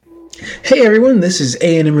Hey everyone, this is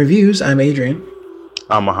A&M Reviews. I'm Adrian.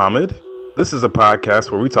 I'm Mohammed. This is a podcast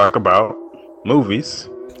where we talk about movies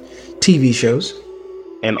TV shows.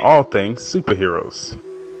 and all things superheroes.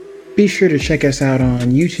 Be sure to check us out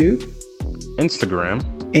on YouTube Instagram,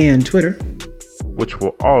 and Twitter. which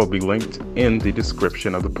will all be linked in the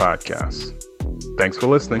description of the podcast. Thanks for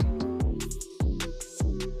listening.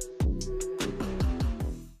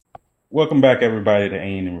 Welcome back, everybody, to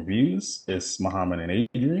A&M Reviews. It's Mohammed and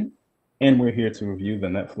Adrian, and we're here to review the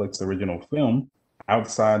Netflix original film,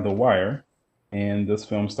 Outside the Wire. And this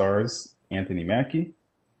film stars Anthony Mackie,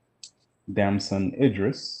 Damson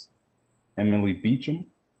Idris, Emily Beecham,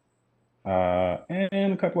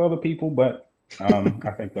 and a couple other people, but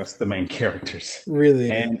I think that's the main characters.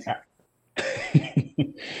 Really? And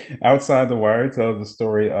Outside the Wire tells the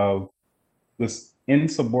story of this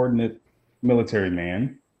insubordinate military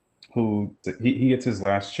man who he gets his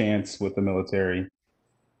last chance with the military,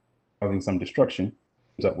 causing some destruction.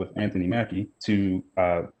 Up with Anthony Mackie to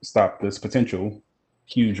stop this potential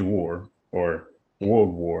huge war or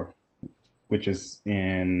world war, which is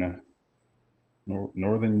in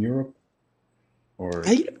Northern Europe or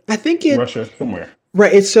I think Russia somewhere.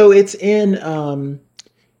 Right. It's in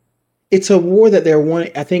it's a war that they're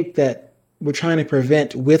wanting. I think that we're trying to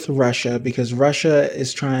prevent with Russia because Russia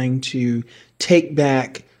is trying to take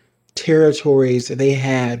back territories that they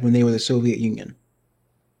had when they were the Soviet Union.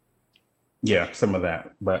 Yeah, some of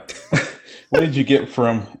that. But what did you get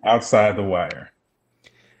from Outside the Wire?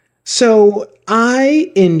 So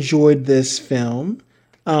I enjoyed this film.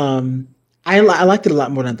 I liked it a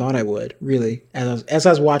lot more than I thought I would. Really, as I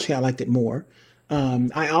was watching, I liked it more.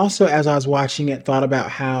 I also, as I was watching it, thought about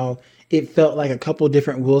how it felt like a couple of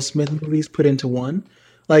different Will Smith movies put into one.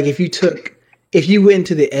 Like if you went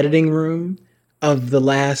into the editing room of the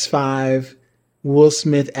last five Will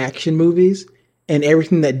Smith action movies and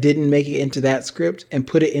everything that didn't make it into that script and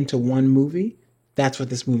put it into one movie, that's what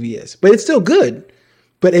this movie is. But it's still good.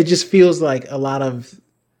 But it just feels like a lot of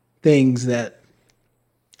things that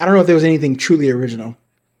I don't know if there was anything truly original.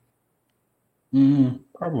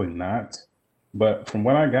 Probably not. But from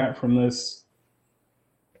what I got from this,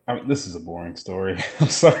 I mean, this is a boring story. I'm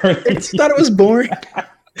sorry. I just thought it was boring.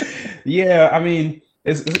 Yeah, I mean,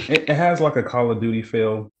 it has like a Call of Duty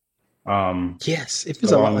feel, Yes, it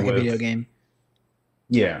feels a lot along like a video with game.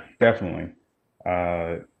 yeah, definitely.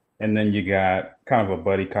 Uh, and then you got kind of a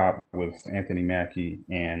buddy cop with Anthony Mackie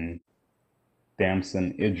and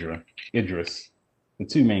Damson Idris, the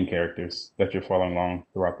two main characters that you're following along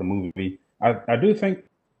throughout the movie. I do think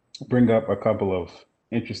bring up a couple of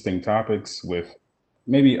interesting topics with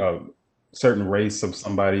maybe a certain race of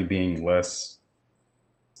somebody being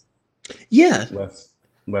Yeah, less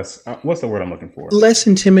what's the word I'm looking for? less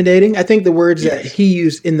intimidating. I think the words that Yes. he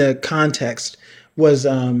used in the context was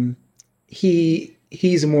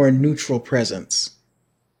he's a more neutral presence.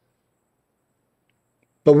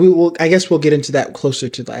 But we will. I guess we'll get into that closer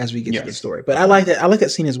to as we get to the Yes. story. But I like that. I like that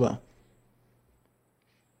scene as well.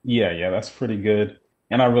 Yeah, that's pretty good.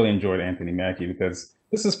 And I really enjoyed Anthony Mackie because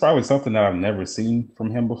this is probably something that I've never seen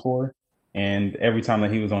from him before. And every time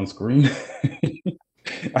that he was on screen,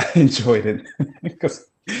 I enjoyed it because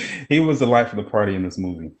he was the life of the party in this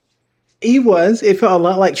movie. He was. It felt a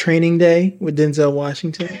lot like Training Day with Denzel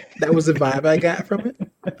Washington. That was the vibe I got from it,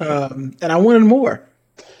 and I wanted more.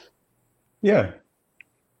 Yeah,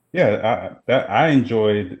 I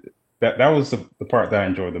enjoyed that. That was the part that I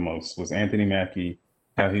enjoyed the most was Anthony Mackie,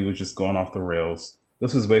 how he was just going off the rails.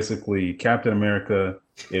 This was basically Captain America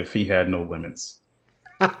if he had no limits.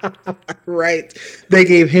 Right. They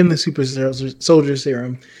gave him the soldier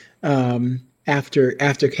serum after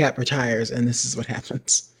Cap retires, and this is what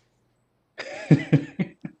happens.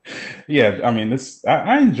 Yeah, I mean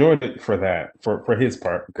I enjoyed it for that for his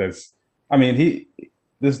part because I mean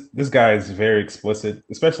this guy is very explicit,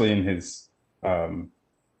 especially in his um,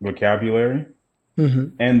 vocabulary Hmm.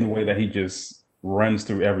 and the way that he just runs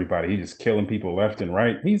through everybody. He's just killing people left and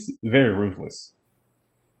right. He's very ruthless.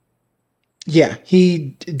 Yeah,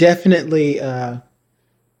 he definitely has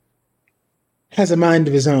a mind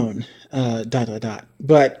of his own. Dot dot dot.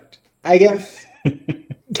 But I guess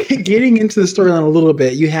getting into the storyline a little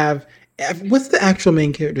bit, you have what's the actual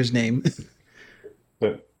main character's name?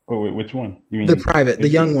 But wait, which one? You The mean private, the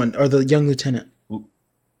young Idris? one, or the young lieutenant.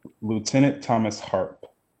 Lieutenant Thomas Harp.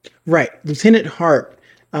 Right. Lieutenant Hart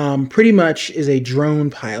pretty much is a drone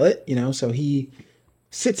pilot, so he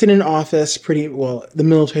sits in an office, pretty well, the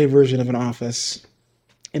military version of an office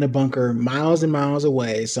in a bunker miles and miles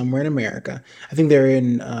away, somewhere in America. I think they're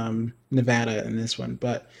in Nevada in this one,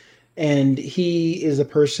 and he is a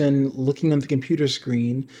person looking on the computer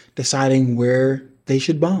screen deciding where they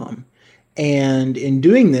should bomb. And in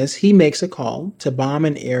doing this, he makes a call to bomb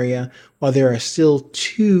an area while there are still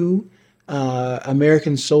two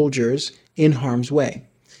American soldiers in harm's way.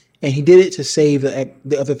 And he did it to save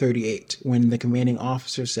the other 38 when the commanding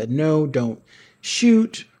officer said, no, don't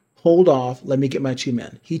shoot, hold off, let me get my two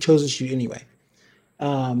men. He chose to shoot anyway,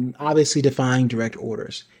 obviously defying direct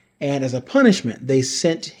orders. And as a punishment, they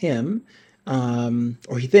sent him,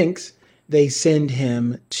 or he thinks they send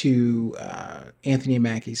him to Anthony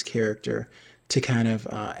Mackie's character to kind of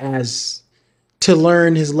as to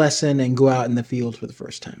learn his lesson and go out in the field for the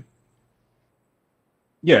first time.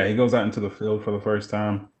 Yeah, he goes out into the field for the first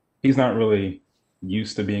time. He's not really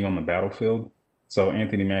used to being on the battlefield, so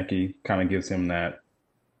Anthony Mackie kind of gives him that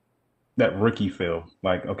rookie feel.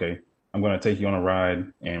 Like, okay, I'm going to take you on a ride,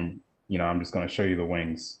 and I'm just going to show you the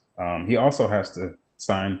wings. He also has to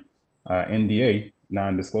sign NDA,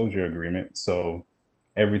 non-disclosure agreement, so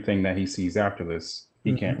everything that he sees after this,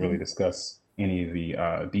 he can't really Mm-hmm. discuss any of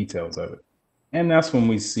the details of it. And that's when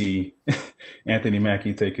we see Anthony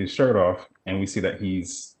Mackie take his shirt off, and we see that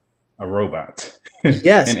he's a robot,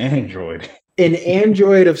 Yes, an android. an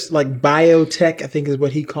android of like biotech, I think is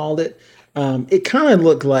what he called it. It kind of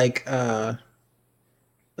looked like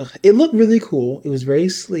it looked really cool. It was very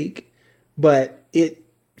sleek, but it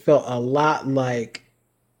felt a lot like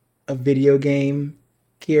a video game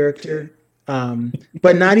character,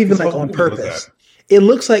 but not even So like what on movie was that? purpose. It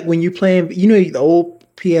looks like when you play, the old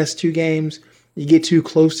PS2 games, you get too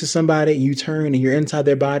close to somebody, you turn, and you're inside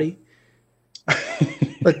their body.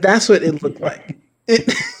 Like that's what it looked like.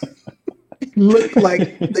 It looked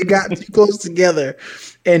like they got too close together,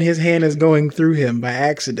 and his hand is going through him by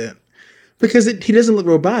accident because he doesn't look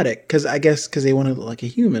robotic. Because I guess because they want to look like a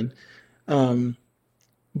human, um,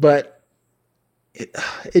 but it,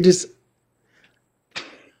 it just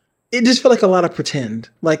it just felt like a lot of pretend.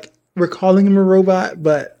 Like we're calling him a robot,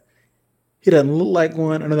 but he doesn't look like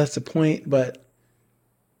one. I know that's the point, but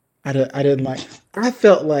I didn't like. I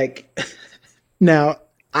felt like now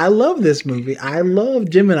I love this movie. I love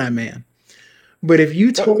Gemini Man, but if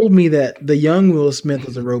you What? told me that the young Will Smith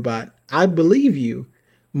was a robot, I'd believe you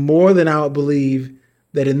more than I would believe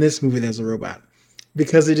that in this movie there's a robot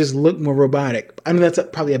because it just looked more robotic. I mean,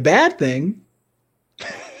 probably a bad thing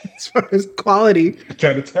as far as quality. I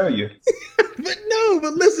tried to tell you. But no,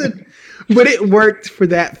 but listen, but it worked for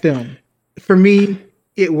that film. For me,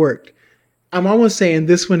 it worked. I'm almost saying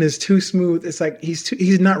this one is too smooth. It's like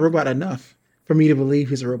he's not robot enough for me to believe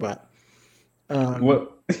he's a robot. Um, Well,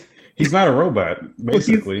 he's not a robot, well, he's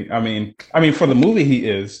basically. I mean, for the movie he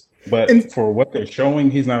is, and but for what they're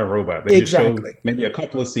showing, he's not a robot. They just show exactly maybe a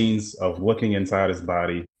couple of scenes of looking inside his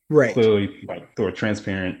body, right, clearly like through a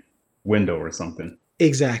transparent window or something.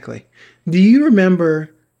 exactly. Do you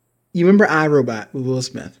remember? You remember iRobot with Will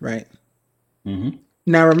Smith, right? Hmm.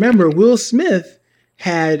 Now remember, Will Smith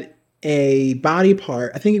had a body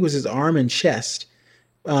part. I think it was his arm and chest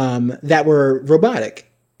that were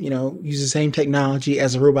robotic. Use the same technology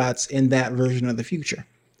as the robots in that version of the future.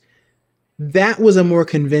 That was a more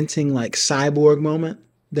convincing, like cyborg moment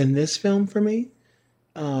than this film for me.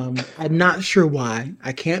 I'm not sure why.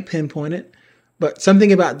 I can't pinpoint it, but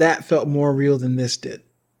something about that felt more real than this did,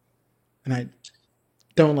 and I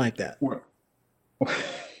don't like that. Well,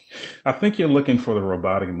 I think you're looking for the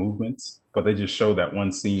robotic movements, but they just show that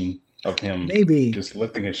one scene of him Maybe, just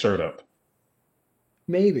lifting his shirt up.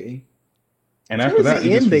 maybe And after towards that, you the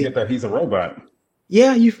just end forget they that he's a robot.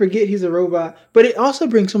 yeah, you forget he's a robot, but it also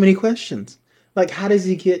brings so many questions. Like, how does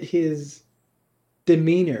he get his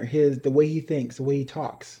demeanor, the way he thinks, the way he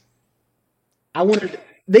talks? I wanted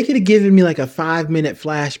they could have given me like a 5 minute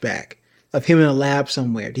flashback of him in a lab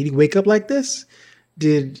somewhere. Did he wake up like this?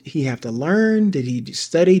 Did he have to learn? Did he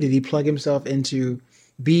study? Did he plug himself into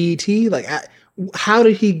BET? Like, how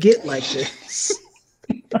did he get like this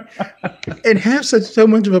and have so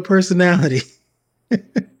much of a personality?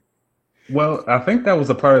 Well, I think that was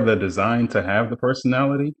a part of the design to have the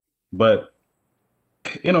personality, but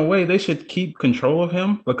in a way, they should keep control of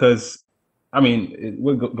him because, I mean,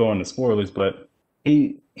 we'll go into spoilers, but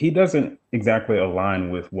he doesn't exactly align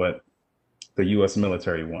with what the U.S.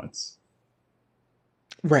 military wants.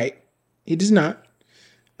 Right. He does not.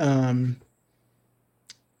 Um,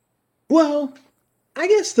 well, I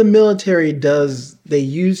guess the military does. They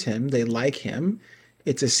use him. They like him.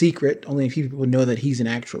 It's a secret. Only a few people know that he's an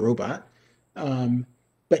actual robot. Um,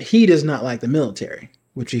 but he does not like the military,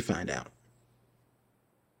 which we find out.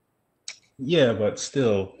 Yeah, but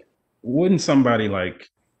still, wouldn't somebody like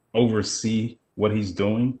oversee what he's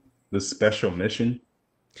doing, the special mission?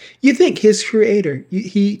 You think his creator?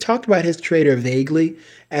 He talked about his creator vaguely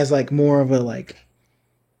as like more of a like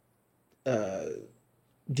uh,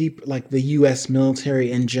 deep, like the U.S.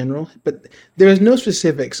 military in general, but there's no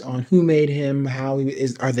specifics on who made him, how he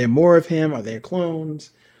is. Are there more of him? Are there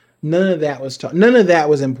clones? None of that was taught. None of that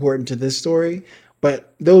was important to this story,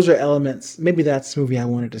 but those are elements. Maybe that's the movie I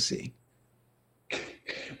wanted to see.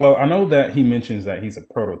 Well, I know that he mentions that he's a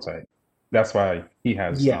prototype. That's why he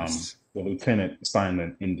has Yes. the lieutenant sign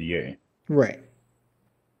an NDA. Right.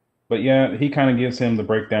 But yeah, he kind of gives him the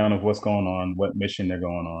breakdown of what's going on, what mission they're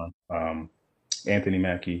going on. Anthony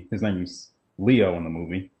Mackie, his name is Leo in the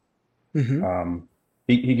movie. Hmm. Um,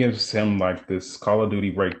 he gives him like this Call of Duty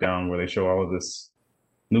breakdown where they show all of this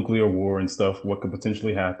nuclear war and stuff, what could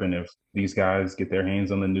potentially happen if these guys get their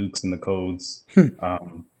hands on the nukes and the codes.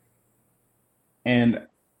 Um, and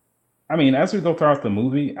I mean, as we go throughout the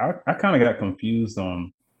movie, I kind of got confused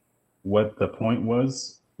on what the point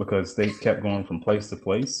was because they kept going from place to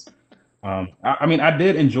place. I mean, I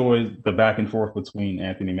did enjoy the back and forth between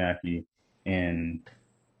Anthony Mackie and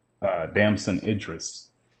Damson Idris,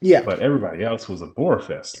 Yeah. but everybody else was a bore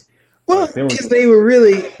fest. Well, Like there was, because they were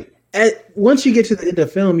really once you get to the end of the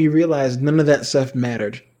film, you realize none of that stuff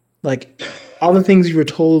mattered. Like all the things you were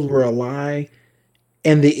told were a lie,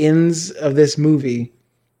 and the ends of this movie,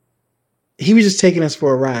 he was just taking us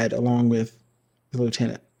for a ride along with the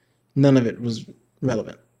lieutenant. None of it was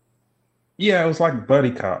relevant. yeah, it was like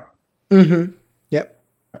buddy cop. Mm-hmm. Yep.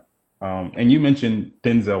 And you mentioned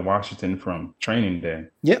Denzel Washington from Training Day,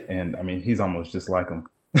 Yep. and I mean, he's almost just like him.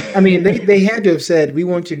 I mean, they had to have said, "We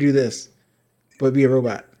want you to do this, but be a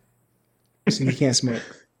robot, so you can't smoke."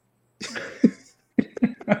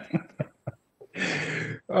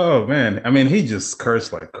 Oh man, I mean, he just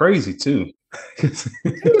cursed like crazy too.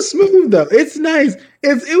 It was smooth though. It's nice.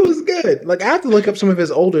 It was good. Like I have to look up some of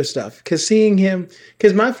his older stuff because seeing him,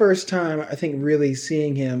 because my first time I think really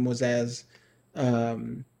seeing him was as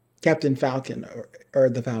um, Captain Falcon or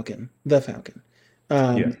the Falcon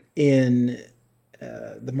Yeah, in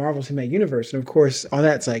the Marvel Cinematic Universe, and of course all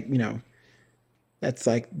that's like that's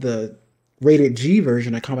like the rated G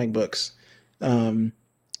version of comic books. Um,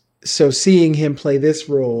 so seeing him play this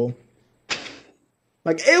role,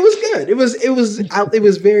 like it was good. It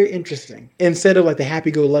was very interesting. Instead of like the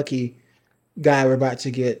happy-go-lucky guy we're about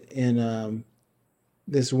to get in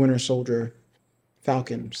this Winter Soldier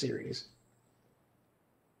Falcon series.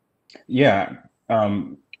 yeah.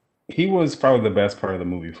 He was probably the best part of the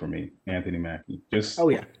movie for me, Anthony Mackie. Oh Just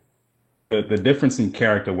yeah. the difference in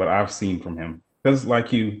character, what I've seen from him. Because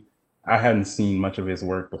like you, I hadn't seen much of his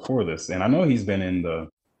work before this, and I know he's been in the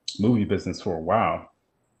movie business for a while.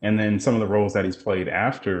 And then some of the roles that he's played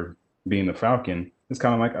after being the Falcon, it's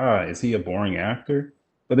kind of like, is he a boring actor?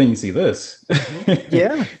 But then you see this,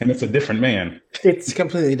 Yeah. and it's a different man. It's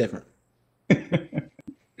completely different. And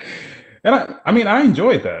I mean, I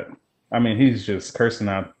enjoyed that. I mean, he's just cursing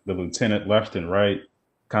out the lieutenant left and right,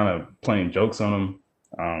 kind of playing jokes on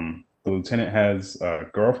him. The lieutenant has a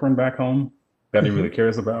girlfriend back home that he really Hmm.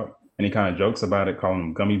 cares about, and he kind of jokes about it, calling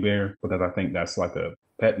him Gummy Bear because I think that's like a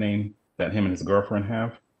pet name that him and his girlfriend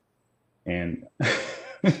have. And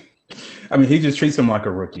I mean, he just treats him like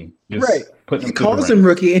a rookie, Right. just putting He him through the calls him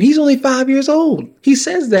ranks. rookie, and he's only 5 years old. He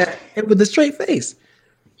says that with a straight face.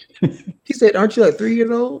 He said, "Aren't you like 3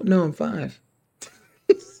 years old?" No, I'm five.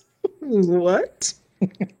 What?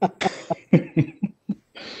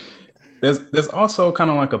 There's also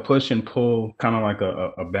kind of like a push and pull, kind of like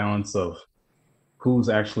a balance of who's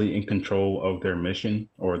actually in control of their mission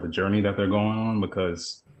or the journey that they're going on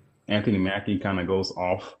because Anthony Mackie kind of goes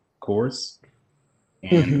off course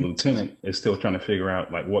and the Hmm. lieutenant is still trying to figure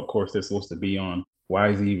out like what course they're supposed to be on. Why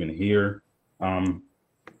is he even here? Um,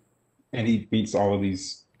 and he beats all of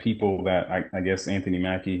these people that I guess Anthony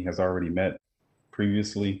Mackie has already met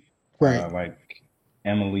previously, Right. like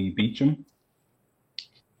Emily Beecham.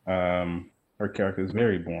 Her character is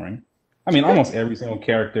very boring. I mean, almost every single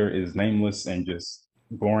character is nameless and just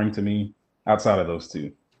boring to me outside of those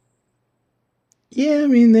two. Yeah, I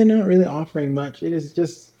mean, they're not really offering much. It is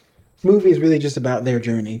just movie is really just about their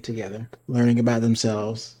journey together, learning about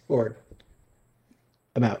themselves or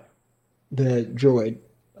about the droid.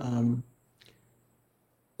 Um,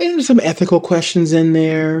 and there's some ethical questions in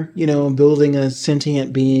there. Building a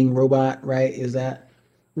sentient being robot, right? Is that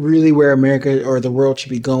really where America or the world should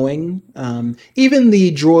be going? Even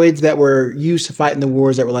the droids that were used to fight in the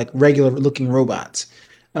wars that were like regular looking robots,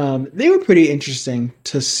 they were pretty interesting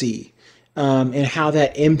to see, and how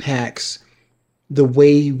that impacts the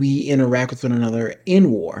way we interact with one another in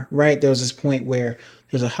war, right? There was this point where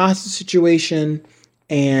there's a hostage situation,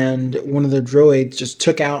 and one of the droids just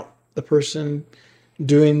took out the person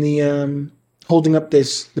doing the holding up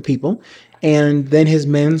the people, and then his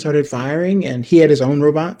men started firing, and he had his own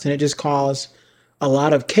robots, and it just caused a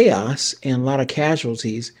lot of chaos and a lot of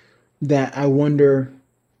casualties that I wonder,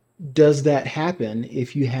 does that happen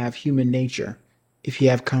if you have human nature, if you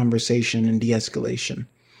have conversation and de-escalation?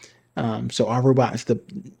 So are robots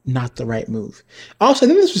not the right move? Also, I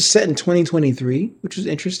think this was set in 2023, which was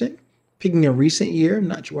interesting. Picking a recent year, I'm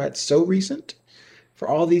not sure why it's so recent. For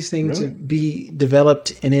all these things to Really? be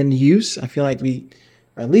developed and in use, I feel like we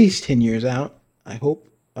are at least 10 years out. I hope.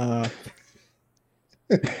 But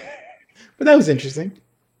that was interesting.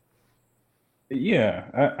 Yeah,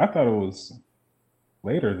 I thought it was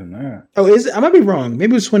later than that. Oh, is it? I might be wrong.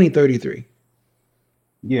 Maybe it was 2033.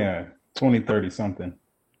 Yeah, 2030 something.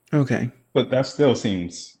 Okay. But that still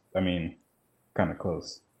seems, I mean, kind of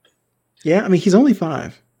close. Yeah, I mean, he's only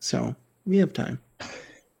 5, so we have time.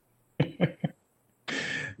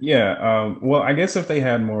 Yeah, well, I guess if they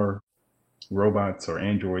had more robots or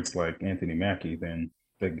androids like Anthony Mackie, then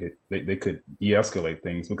they could de-escalate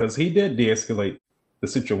things because he did de-escalate the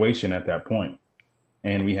situation at that point,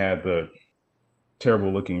 and we had the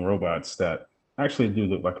terrible looking robots that actually do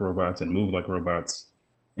look like robots and move like robots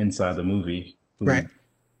inside the movie. Right. Who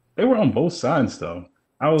they were on both sides though.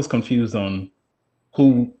 I was confused on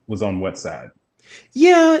who was on what side.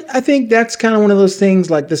 Yeah, I think that's kind of one of those things,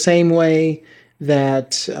 like the same way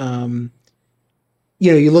that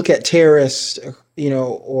you look at terrorists,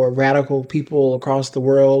 or radical people across the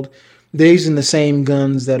world. They're using the same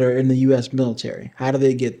guns that are in the U.S. military. How do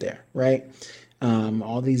they get there, right?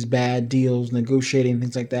 All these bad deals, negotiating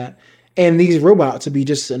things like that, and these robots would be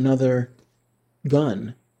just another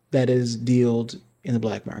gun that is dealed in the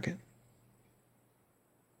black market.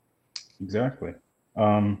 Exactly.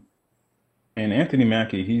 Um, and Anthony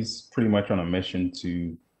Mackie, he's pretty much on a mission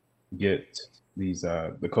to get these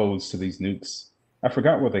the codes to these nukes. I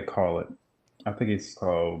forgot what they call it. I think it's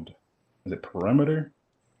called, is it perimeter?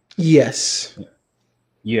 Yes.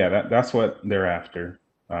 Yeah, that's what they're after.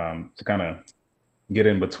 To kind of get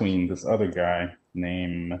in between this other guy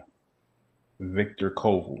named Victor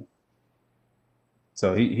Koval.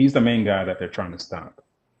 So he's the main guy that they're trying to stop.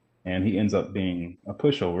 And he ends up being a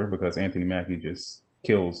pushover because Anthony Mackie just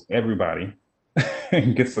kills everybody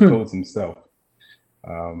and gets the Hmm. codes himself.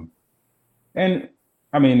 Um, and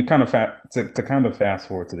I mean, kind of to kind of fast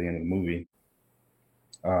forward to the end of the movie,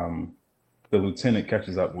 um, the lieutenant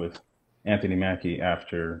catches up with Anthony Mackie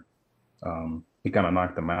after he kind of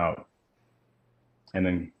knocked him out, and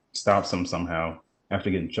then stops him somehow after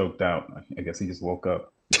getting choked out. I guess he just woke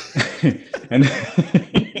up, and and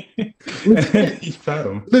then Lieutenant, he shot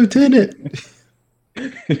him. Lieutenant.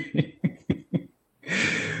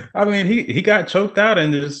 I mean, he got choked out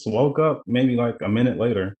and just woke up maybe like a minute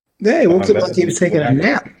later. Yeah, he woke up That like he doesn't was mean what taking a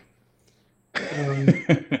happened.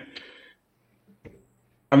 nap. Um,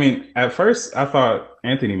 I mean, at first I thought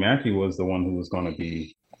Anthony Mackie was the one who was going to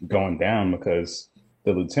be going down because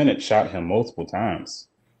the lieutenant shot him multiple times,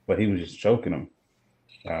 but he was just choking him,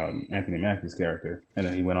 Anthony Mackie's character, and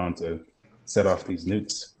then he went on to set off these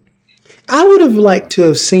nukes. I would have Uh, liked to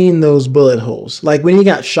have seen those bullet holes. Like when he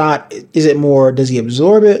got shot, is it more, does he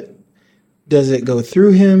absorb it? Does it go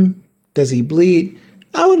through him? Does he bleed?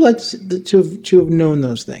 I would like to have known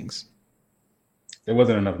those things. there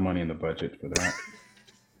wasn't enough money in the budget for that.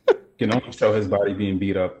 You can only show his body being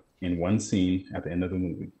beat up in one scene at the end of the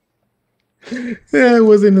movie. Yeah, it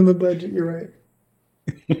wasn't in the budget. You're right.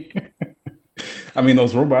 I mean,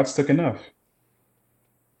 those robots took enough.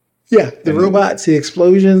 Yeah, the And robots, the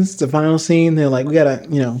explosions, the final scene. They're like, we gotta,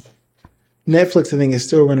 Netflix, I think, is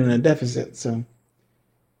still running a deficit, so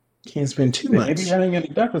can't spend too they may be much. running in a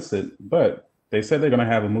deficit, but they said they're going to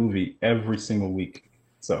have a movie every single week.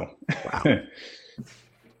 So Wow,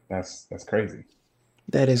 that's crazy.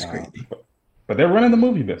 that is Uh, crazy. but they're running the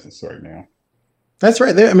movie business right now. That's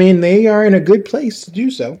right. I mean, they are in a good place to do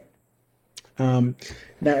so. Um,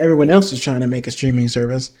 Now everyone else is trying to make a streaming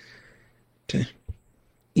service to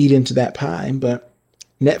eat into that pie, but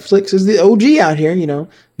Netflix is the OG out here.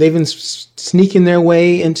 They've been sneaking their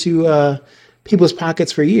way into people's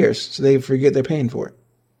pockets for years, so they forget they're paying for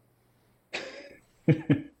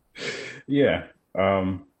it. Yeah.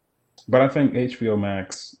 Um, but I think HBO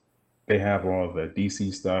Max, they have all of the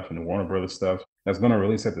DC stuff and the Warner Brothers stuff that's going to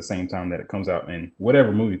release at the same time that it comes out in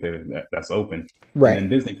whatever movie theater that's open. And Right. then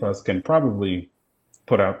Disney Plus can probably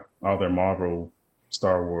put out all their Marvel,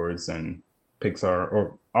 Star Wars, and Pixar,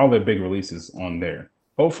 or all their big releases on there.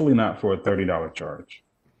 Hopefully not for a $30 charge.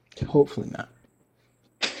 Hopefully not.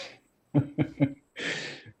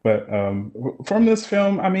 But from this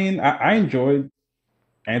film, I mean, I enjoyed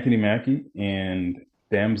Anthony Mackie and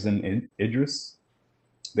Damson Idris.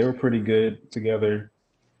 They were pretty good together.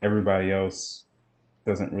 Everybody else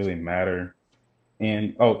doesn't really matter.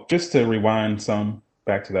 And oh, just to rewind some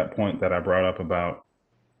back to that point that I brought up about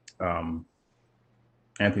um,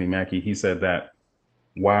 Anthony Mackie, he said that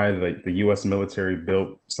why the U.S. military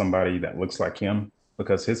built somebody that looks like him,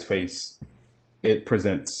 because his face, it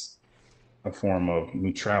presents a form of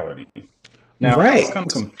neutrality. Now, I was Right. kind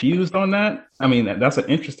of confused on that. I mean, that's an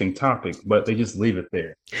interesting topic, but they just leave it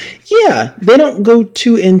there. Yeah, they don't go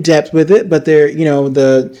too in depth with it, but they're,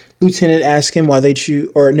 the lieutenant asked him why they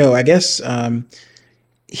choose, or no, I guess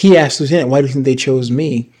he asked the lieutenant, why do you think they chose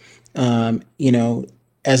me, um, you know,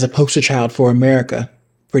 as a poster child for America,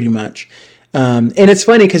 pretty much. And it's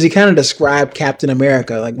funny because he kind of described Captain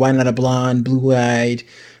America, like why not a blonde, blue-eyed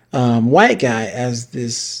white guy as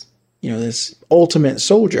this, this ultimate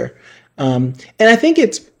soldier. And I think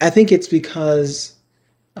it's because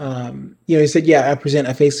he said, "Yeah, I present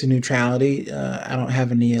a face of neutrality. I don't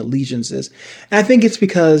have any allegiances." And I think it's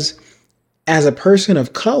because, as a person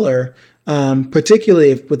of color,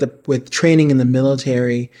 particularly if with training in the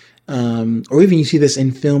military, or even you see this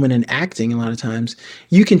in film and in acting, a lot of times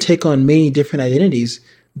you can take on many different identities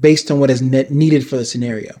based on what is needed for the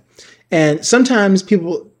scenario. And sometimes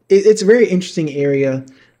it's a very interesting area.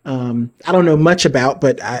 I don't know much about,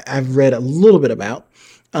 but I've read a little bit about.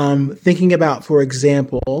 Thinking about, for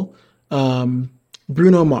example,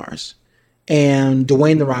 Bruno Mars and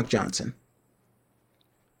Dwayne the Rock Johnson.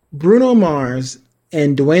 Bruno Mars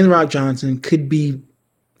and Dwayne the Rock Johnson could be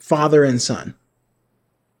father and son,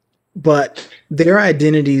 but their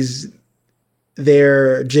identities,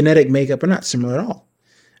 their genetic makeup are not similar at all.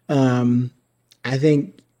 Um, I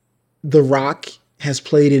think The Rock has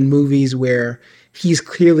played in movies where he's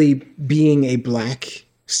clearly being a black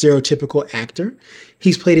stereotypical actor.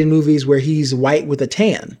 He's played in movies where he's white with a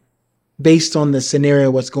tan based on the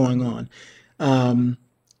scenario, what's going on. Um,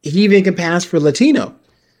 he even can pass for Latino.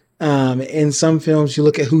 In some films, you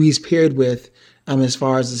look at who he's paired with as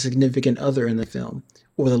far as the significant other in the film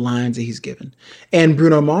or the lines that he's given. And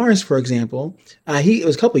Bruno Mars, for example, it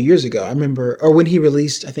was a couple of years ago. I remember, or when he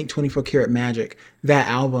released, I think 24 Karat Magic, that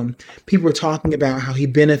album, people were talking about how he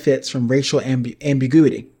benefits from racial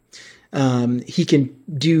ambiguity. He can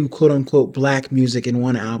do quote unquote black music in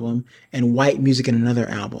one album and white music in another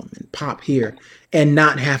album and pop here and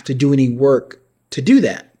not have to do any work to do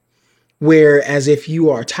that. Whereas if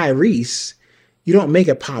you are Tyrese, you don't make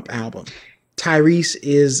a pop album. Tyrese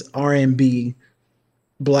is R&B,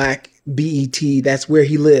 black, BET. That's where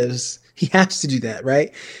he lives. He has to do that,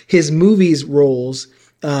 right? His movies roles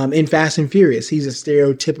in Fast and Furious, he's a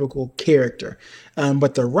stereotypical character.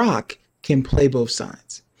 But The Rock can play both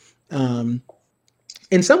sides. Um,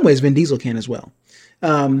 in some ways, Vin Diesel can as well.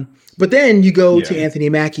 But then you go to Yeah. Anthony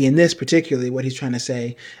Mackie in this, particularly what he's trying to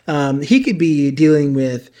say. He could be dealing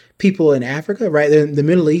with people in Africa, right? The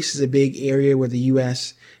Middle East is a big area where the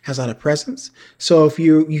U.S. has a lot of presence. So if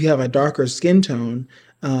you have a darker skin tone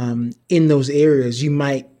in those areas, you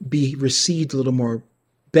might be received a little more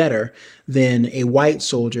better than a white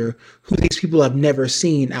soldier who these people have never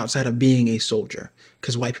seen outside of being a soldier,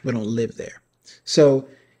 because white people don't live there. So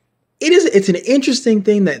it's an interesting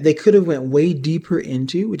thing that they could have went way deeper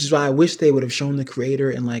into, which is why I wish they would have shown the creator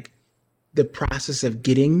and like the process of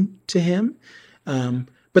getting to him.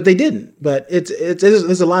 But they didn't. But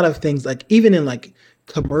there's a lot of things, like even in like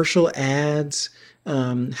commercial ads,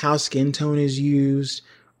 how skin tone is used.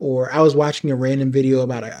 Or I was watching a random video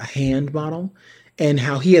about a hand model and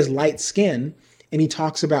how he has light skin, and he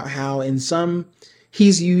talks about how in some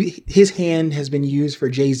his hand has been used for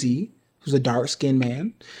Jay-Z, who's a dark skinned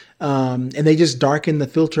man, and they just darken the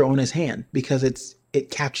filter on his hand because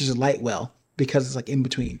it captures the light well because it's like in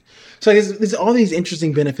between. So there's all these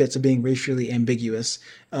interesting benefits of being racially ambiguous,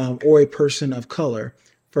 or a person of color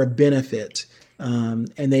for benefit, and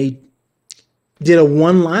they did a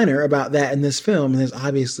one-liner about that in this film. And there's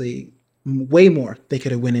obviously way more they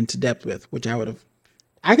could have went into depth with, which I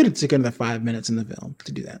could have taken the 5 minutes in the film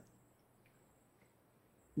to do that.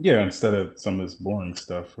 Yeah, instead of some of this boring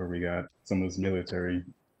stuff where we got some of this military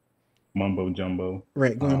mumbo jumbo.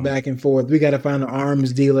 Right, going Um, back and forth. We got to find an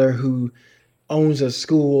arms dealer who owns a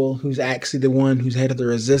school, who's actually the one who's head of the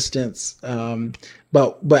resistance.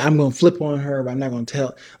 But I'm gonna flip on her, but I'm not gonna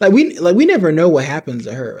tell. Like we never know what happens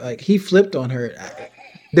to her. Like he flipped on her.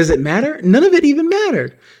 Does it matter? None of it even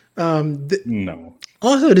mattered. no.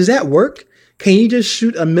 Also, does that work? Can you just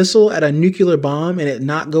shoot a missile at a nuclear bomb and it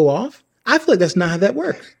not go off? I feel like that's not how that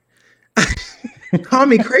works. Call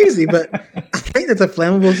me crazy, but I think that's a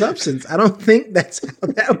flammable substance. I don't think that's how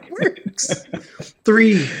that works.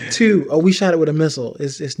 Three, two, oh, we shot it with a missile.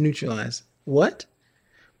 It's neutralized. What?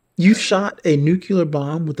 You shot a nuclear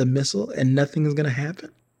bomb with a missile and nothing is going to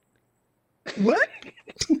happen? What?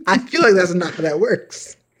 I feel like that's not how that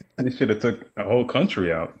works. They should have took a whole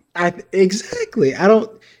country out. Exactly. I don't.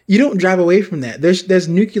 You don't drive away from that. There's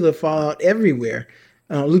nuclear fallout everywhere.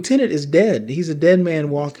 Lieutenant is dead. He's a dead man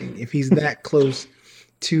walking. If he's that close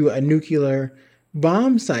to a nuclear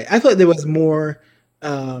bomb site, I thought there was more.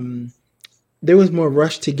 Um, there was more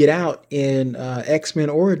rush to get out in X-Men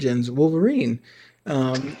Origins Wolverine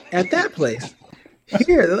at that place.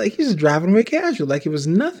 Here, like he's just driving away casual, like it was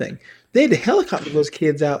nothing. They had to helicopter those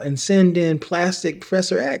kids out and send in plastic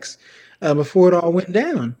Professor X before it all went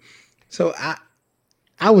down. So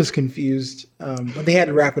I was confused, but they had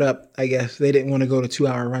to wrap it up. I guess they didn't want to go to 2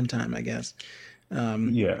 hour runtime. I guess,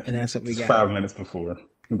 Yeah, and that's what we it's got. 5 minutes before.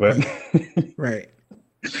 But Right,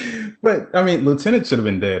 but I mean, Lieutenant should have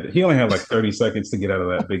been dead. He only had like 30 seconds to get out of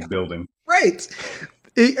that big building. right.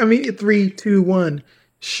 I mean, 3, 2, 1,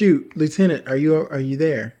 shoot, Lieutenant. Are you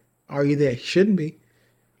there? Are you there? Shouldn't be.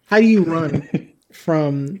 How do you run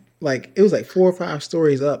from like it was like 4 or 5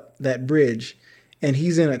 stories up that bridge, and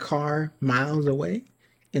he's in a car miles away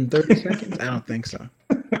in 30 seconds? I don't think so.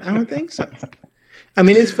 I don't think so. I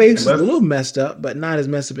mean, his face is a little Unless, messed up, but not as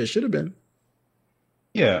messed up as it should have been.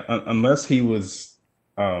 yeah, unless he was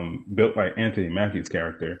built like Anthony Mackie's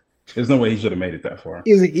character, there's no way he should have made it that far.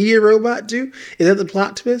 Is he a robot too? Is that the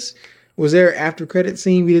plot twist? Was there an after credit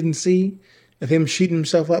scene we didn't see of him shooting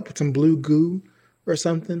himself up with some blue goo or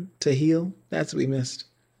something to heal? That's what we missed.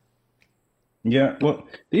 Yeah, well,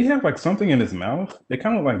 did he have like something in his mouth? They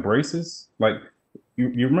kind of like braces. Like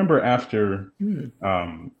you remember after Hmm.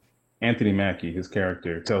 um, Anthony Mackie, his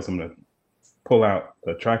character, tells him to pull out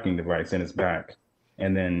a tracking device in his back,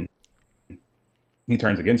 and then he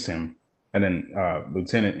turns against him, and then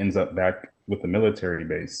Lieutenant ends up back with the military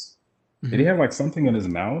base. Did he Mhm. have like something in his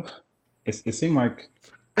mouth? It seemed like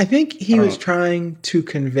I think I he don't was know. trying to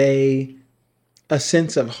convey a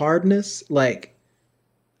sense of hardness, like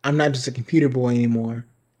I'm not just a computer boy anymore.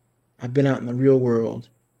 I've been out in the real world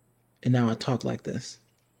and now I talk like this.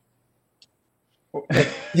 Like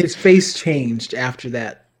his face changed after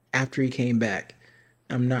that, after he came back.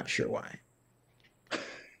 I'm not sure why.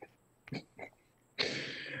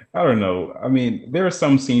 I don't know. I mean, there are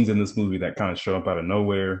some scenes in this movie that kind of show up out of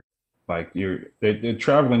nowhere. Like they're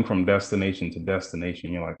traveling from destination to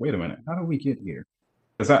destination. You're like, wait a minute, how did we get here?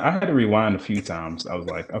 Because I had to rewind a few times. I was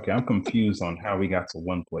like, okay, I'm confused on how we got to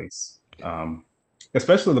one place.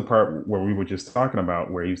 Especially the part where we were just talking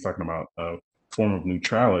about, where he was talking about a form of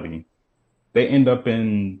neutrality. They end up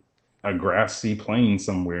in a grassy plain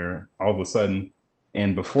somewhere all of a sudden,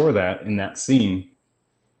 and before that, in that scene,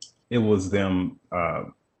 it was them.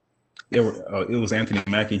 It was Anthony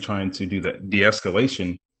Mackie trying to do the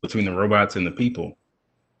de-escalation between the robots and the people.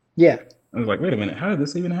 Yeah. I was like, wait a minute, how did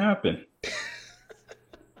this even happen?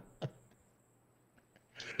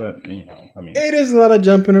 But I mean, It is a lot of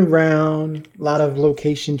jumping around, a lot of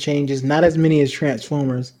location changes, not as many as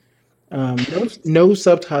Transformers. No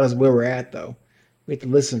subtitles where we're at though. We have to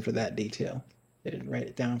listen for that detail. They didn't write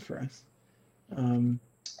it down for us. Um,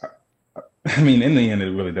 I mean, in the end, it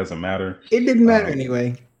really doesn't matter. it didn't matter Um,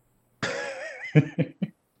 anyway.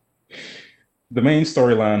 the main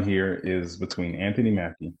storyline here is between Anthony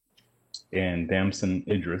Mackie and Damson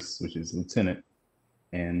Idris, which is Lieutenant,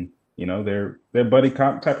 and they're buddy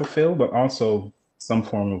cop type of feel, but also some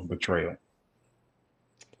form of betrayal.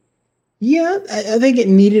 Yeah, I think it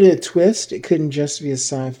needed a twist. It couldn't just be a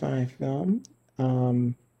sci-fi film.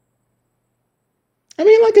 Um, I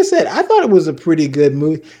mean, like I said, I thought it was a pretty good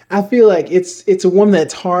movie. I feel like it's a one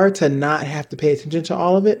that's hard to not have to pay attention to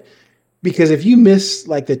all of it because if you miss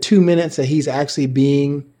like the 2 minutes that he's actually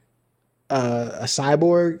being a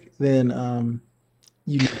cyborg, then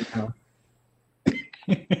you know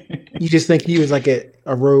you just think he was like a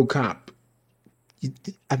rogue cop. You,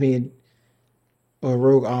 I mean, or a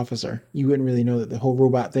rogue officer. You wouldn't really know that the whole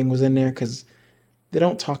robot thing was in there because they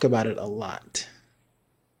don't talk about it a lot.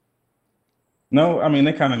 No, I mean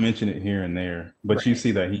they kind of mention it here and there, but you Right.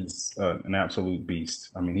 see that he's an absolute beast.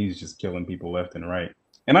 I mean, he's just killing people left and right.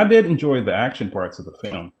 And I did enjoy the action parts of the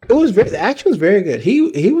film. It was very, the action was very good.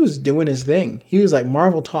 He was doing his thing. He was like,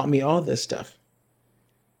 Marvel taught me all this stuff.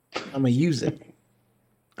 I'm gonna use it.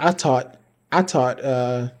 I taught I taught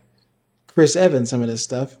Chris Evans some of this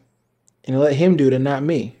stuff and let him do it and not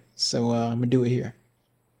me. So I'm gonna do it here.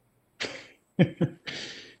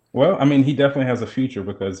 Well, I mean, he definitely has a future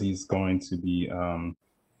because he's going to be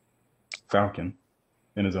Falcon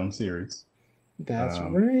in his own series. That's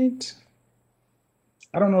Um, right.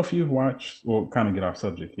 I don't know if you've watched. We'll kind of get off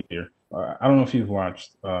subject here. I don't know if you've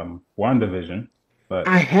watched WandaVision, I but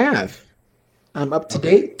have. I'm up to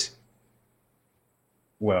okay. date.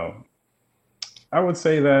 Well, I would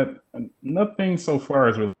say that nothing so far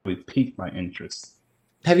has really piqued my interest.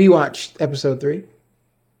 Have you watched episode 3?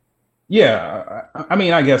 Yeah, I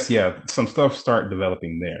mean, I guess yeah, some stuff start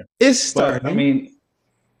developing there, It's but I starting. mean,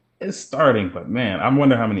 it's starting. But man, I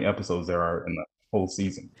wonder how many episodes there are in the whole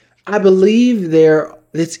season. I believe there.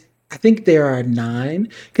 It's. I think there are 9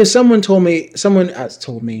 because someone told me. Someone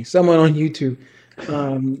on YouTube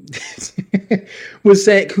um, was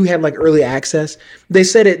saying who had like early access. They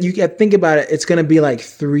said it. You can think about it. It's going to be like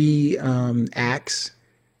 3 acts,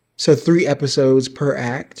 so 3 episodes per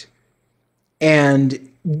act, and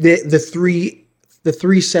the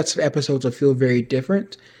three sets of episodes will feel very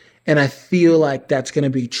different, and I feel like that's going to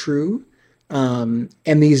be true. And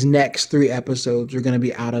these next 3 episodes are going to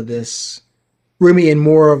be out of this. We're going to be in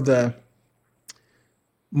more of the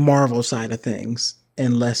Marvel side of things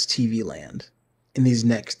and less TV land in these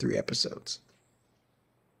next 3 episodes.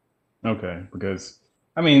 Okay, because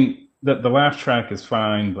I mean, the laugh track is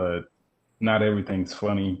fine, but not everything's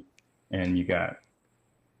funny, and you got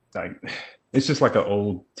like it's just like an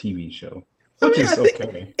old TV show, I which mean, I is think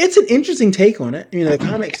okay. it's an interesting take on it. The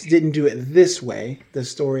comics didn't do it this way. The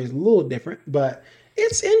story is a little different, but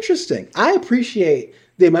it's interesting. I appreciate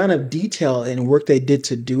the amount of detail and work they did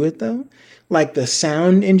to do it, though. Like the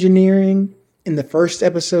sound engineering in the first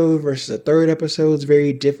episode versus the third episode is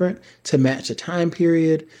very different to match the time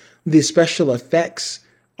period. The special effects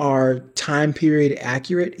are time period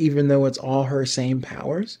accurate, even though it's all her same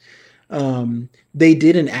powers. They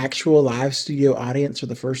did an actual live studio audience for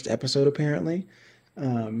the first episode, apparently.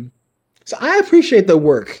 Um, so I appreciate the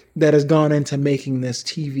work that has gone into making this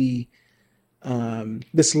TV,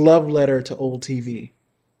 this love letter to old TV.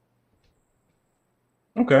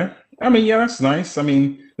 Okay, I mean, yeah, that's nice. I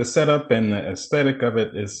mean, the setup and the aesthetic of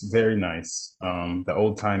it is very nice. The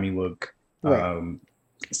old timey look, Right. um,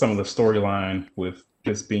 some of the storyline with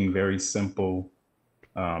just being very simple.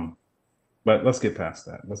 Um, but let's get past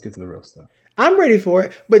that. Let's get to the real stuff. I'm ready for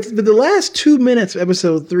it. But the last 2 minutes of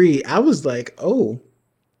episode 3, I was like, oh,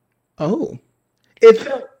 it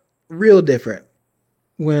felt real different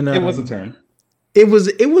when It was a turn. it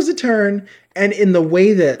was a turn, and in the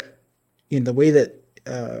way that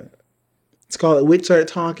uh, Scarlet Witch started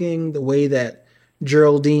talking, the way that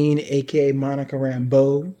Geraldine, aka Monica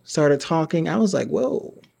Rambeau, started talking, I was like,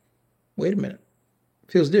 whoa, wait a minute,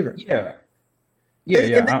 feels different. Yeah, yeah, And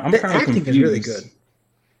yeah. the, I'm the kind of acting is really good. confused.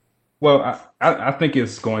 Well, I think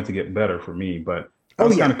it's going to get better for me, but I Oh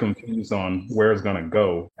was kind yeah, of confused on where it's going to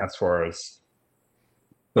go as far as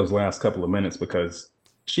those last couple of minutes because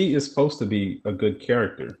she is supposed to be a good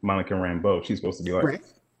character, Monica Rambeau. She's supposed to be like right.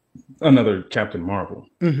 another Captain Marvel.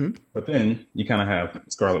 Hmm. But then you kind of have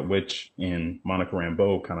Scarlet Witch and Monica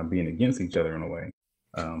Rambeau kind of being against each other in a way.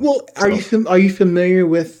 Well, So are you familiar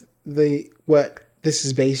with the what this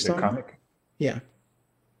is based the on? comic, Yeah.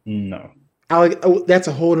 no. That's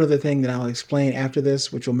a whole other thing that I'll explain after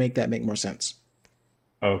this, which will make that make more sense.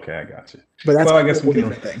 Okay, I got you. But that's Well, a I guess we whole can.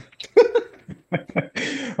 different thing.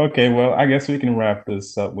 Okay, well, I guess we can wrap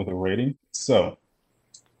this up with a rating. So,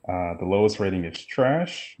 the lowest rating is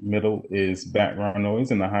trash, middle is background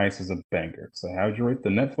noise, and the highest is a banger. So, how would you rate the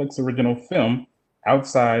Netflix original film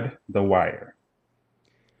Outside the Wire?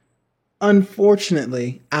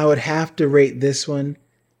 Unfortunately, I would have to rate this one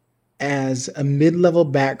as a mid-level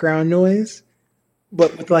background noise,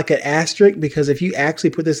 but with like an asterisk because if you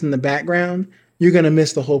actually put this in the background, you're gonna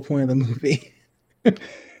miss the whole point of the movie.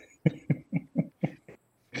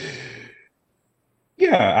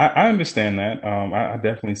 Yeah, I understand that. I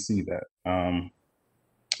definitely see that.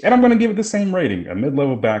 And I'm going to give it the same rating, a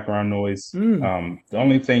mid-level background noise. Mm, The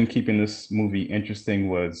only thing keeping this movie interesting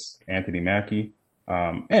was Anthony Mackie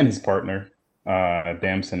and his partner,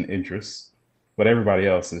 Damson Idris. But everybody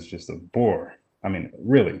else is just a bore. I mean,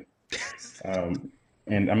 really. Um,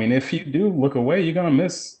 and I mean, if you do look away, you're going to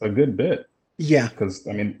miss a good bit yeah, because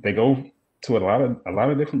I mean, they go to a lot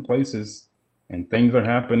of different places, and things are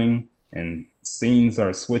happening, and scenes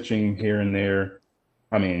are switching here and there.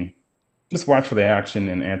 I mean, just watch for the action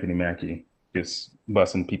and Anthony Mackie just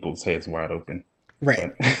busting people's heads wide open.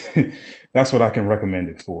 right. But that's what I can recommend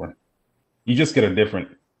it for. You just get a different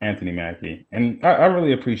Anthony Mackie, and I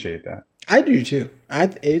really appreciate that. I do too.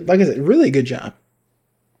 Like I said, really good job.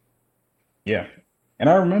 Yeah, and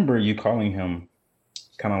I remember you calling him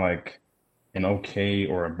kind of like an okay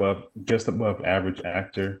or above, just above average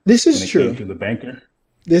actor This when is it came true. to the banker.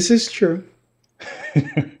 This is true.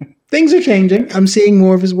 Things are changing. I'm seeing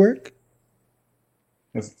more of his work.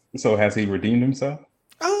 So has he redeemed himself?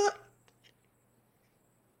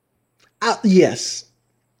 Uh, yes,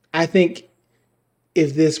 I think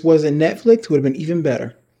if this wasn't Netflix, it would have been even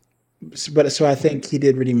better. But so I think he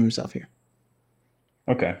did redeem himself here.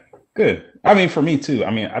 Okay, good. I mean, for me too.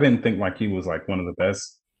 I mean, I didn't think like he was like one of the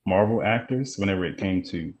best Marvel actors whenever it came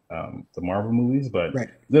to the Marvel movies, but Right.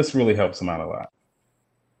 this really helps him out a lot.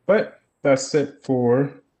 But that's it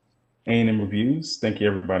for A&M Reviews. Thank you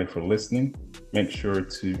everybody for listening. Make sure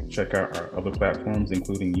to check out our other platforms,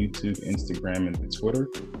 including YouTube, Instagram, and Twitter,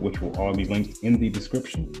 which will all be linked in the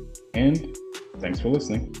description. And thanks for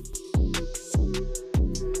listening.